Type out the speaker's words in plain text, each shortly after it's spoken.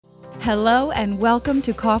Hello and welcome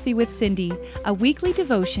to Coffee with Cindy, a weekly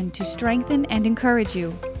devotion to strengthen and encourage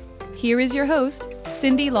you. Here is your host,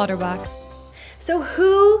 Cindy Lauterbach. So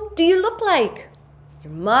who do you look like?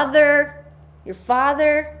 Your mother, your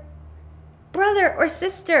father, brother, or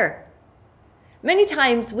sister? Many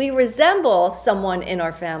times we resemble someone in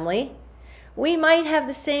our family. We might have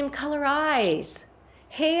the same color eyes,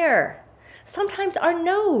 hair. Sometimes our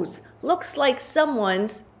nose looks like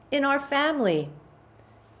someone's in our family.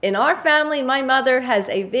 In our family, my mother has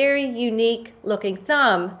a very unique looking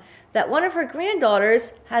thumb that one of her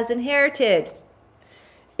granddaughters has inherited.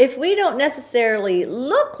 If we don't necessarily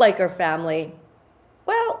look like our family,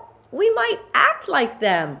 well, we might act like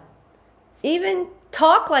them, even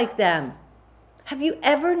talk like them. Have you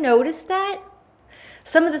ever noticed that?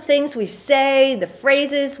 Some of the things we say, the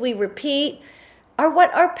phrases we repeat, are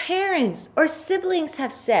what our parents or siblings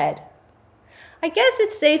have said. I guess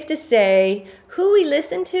it's safe to say who we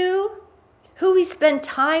listen to, who we spend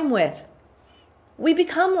time with, we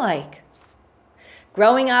become like.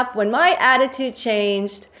 Growing up, when my attitude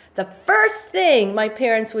changed, the first thing my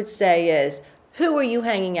parents would say is, "Who are you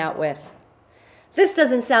hanging out with?" This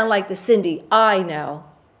doesn't sound like the Cindy I know.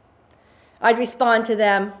 I'd respond to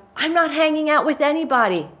them, "I'm not hanging out with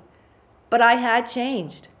anybody." But I had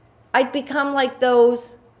changed. I'd become like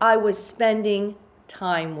those I was spending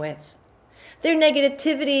time with. Their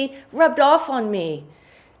negativity rubbed off on me.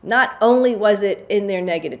 Not only was it in their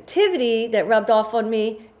negativity that rubbed off on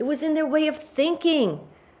me, it was in their way of thinking.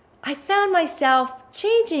 I found myself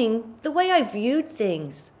changing the way I viewed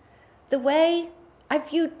things, the way I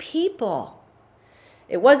viewed people.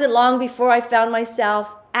 It wasn't long before I found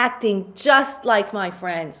myself acting just like my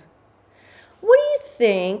friends. What do you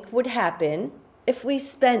think would happen if we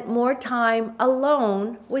spent more time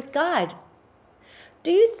alone with God?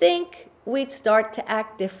 Do you think we'd start to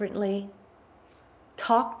act differently?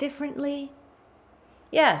 Talk differently?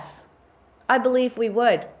 Yes, I believe we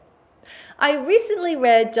would. I recently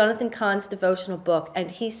read Jonathan Cahn's devotional book,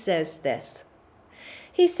 and he says this.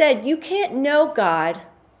 He said, "You can't know God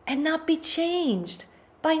and not be changed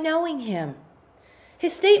by knowing Him."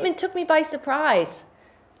 His statement took me by surprise.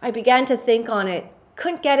 I began to think on it,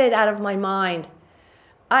 couldn't get it out of my mind.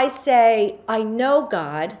 I say, I know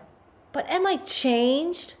God, but am I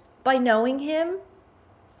changed by knowing Him?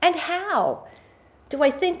 And how? Do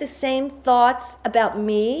I think the same thoughts about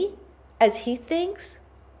me as He thinks?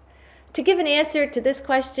 To give an answer to this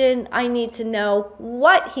question, I need to know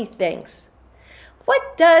what He thinks.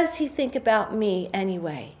 What does He think about me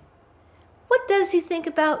anyway? What does He think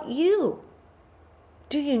about you?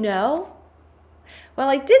 Do you know? Well,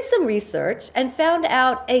 I did some research and found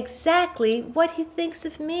out exactly what He thinks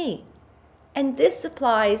of me. And this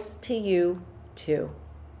applies to you too.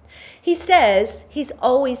 He says He's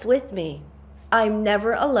always with me. I'm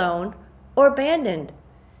never alone or abandoned.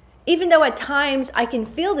 Even though at times I can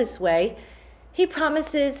feel this way, He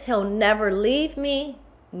promises He'll never leave me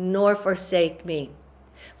nor forsake me.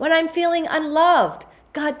 When I'm feeling unloved,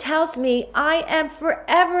 God tells me I am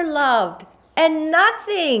forever loved and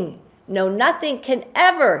nothing can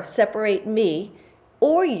ever separate me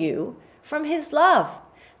or you from His love.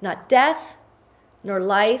 Not death, nor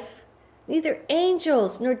life, neither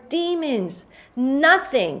angels nor demons,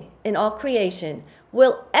 nothing in all creation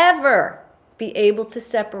will ever be able to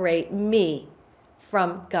separate me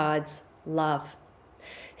from God's love.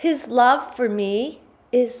 His love for me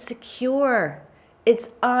is secure. It's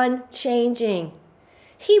unchanging.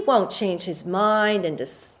 He won't change His mind and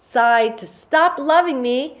decide to stop loving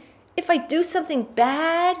me. If I do something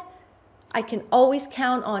bad, I can always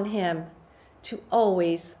count on Him to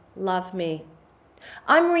always love me.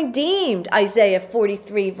 I'm redeemed, Isaiah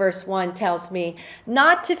 43 verse 1 tells me,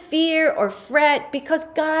 not to fear or fret because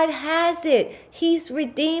God has it. He's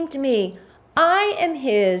redeemed me. I am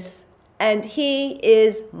His and He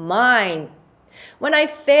is mine. When I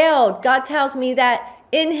failed, God tells me that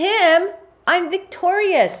in Him, I'm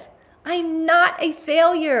victorious. I'm not a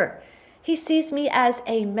failure. He sees me as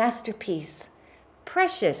a masterpiece,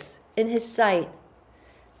 precious in His sight.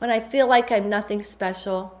 When I feel like I'm nothing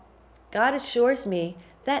special, God assures me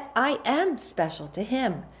that I am special to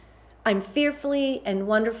Him. I'm fearfully and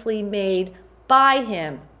wonderfully made by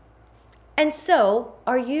Him. And so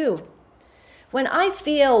are you. When I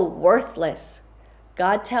feel worthless,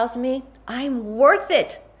 God tells me I'm worth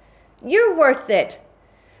it. You're worth it.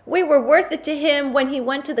 We were worth it to Him when He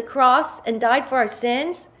went to the cross and died for our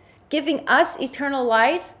sins, giving us eternal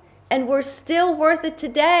life, and we're still worth it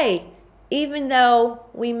today, even though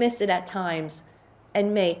we miss it at times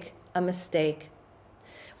and make a mistake.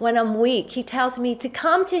 When I'm weak, He tells me to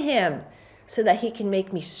come to Him so that He can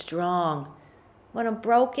make me strong. When I'm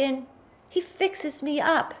broken, He fixes me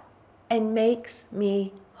up and makes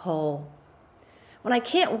me whole. When I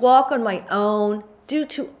can't walk on my own due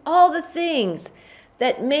to all the things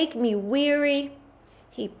that make me weary,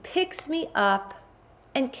 He picks me up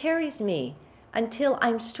and carries me until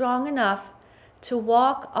I'm strong enough to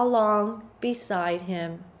walk along beside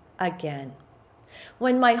Him again.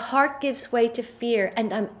 When my heart gives way to fear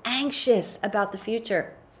and I'm anxious about the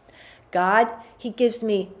future, God, He gives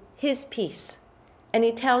me His peace, and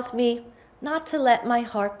He tells me not to let my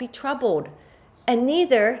heart be troubled, and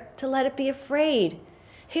neither to let it be afraid.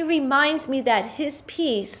 He reminds me that His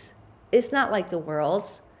peace is not like the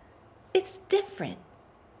world's. It's different.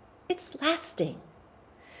 It's lasting.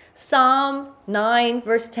 Psalm 9,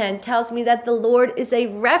 verse 10 tells me that the Lord is a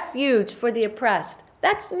refuge for the oppressed.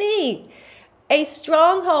 That's me. A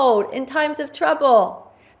stronghold in times of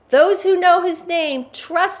trouble. Those who know His name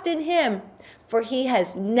trust in Him, for He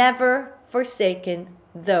has never forsaken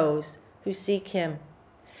those who seek Him.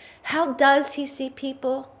 How does He see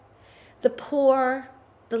people? The poor,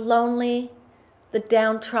 the lonely, the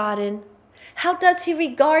downtrodden. How does He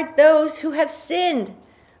regard those who have sinned?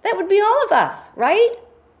 That would be all of us, right?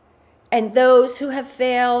 And those who have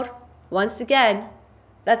failed, once again,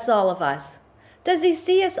 that's all of us. Does He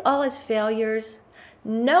see us all as failures?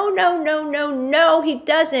 No, no, no, no, no, He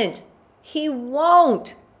doesn't. He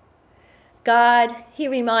won't. God, He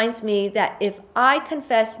reminds me that if I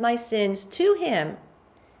confess my sins to Him,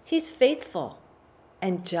 He's faithful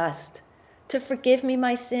and just to forgive me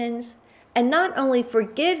my sins, and not only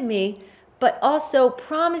forgive me, but also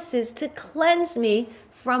promises to cleanse me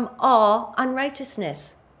from all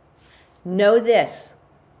unrighteousness. Know this,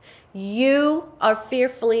 you are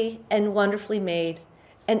fearfully and wonderfully made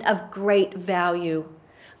and of great value,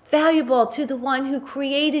 valuable to the one who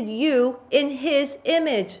created you in His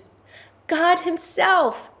image, God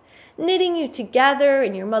Himself, knitting you together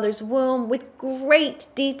in your mother's womb with great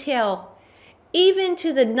detail, even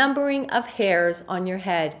to the numbering of hairs on your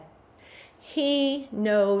head. He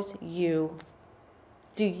knows you.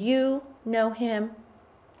 Do you know Him?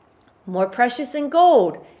 More precious than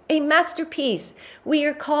gold, a masterpiece. We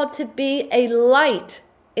are called to be a light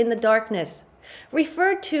in the darkness,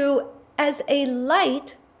 referred to as a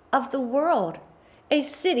light of the world, a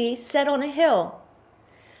city set on a hill.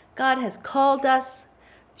 God has called us,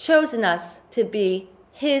 chosen us to be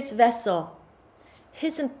His vessel,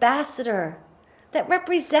 His ambassador that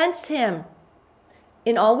represents Him.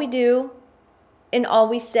 In all we do, in all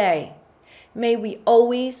we say, may we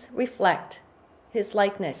always reflect His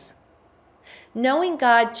likeness. Knowing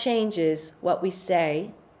God changes what we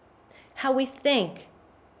say, how we think,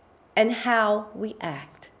 and how we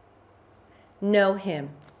act. Know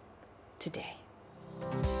Him today.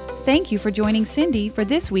 Thank you for joining Cindy for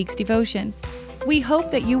this week's devotion. We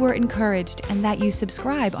hope that you were encouraged and that you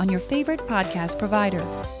subscribe on your favorite podcast provider.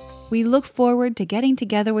 We look forward to getting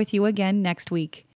together with you again next week.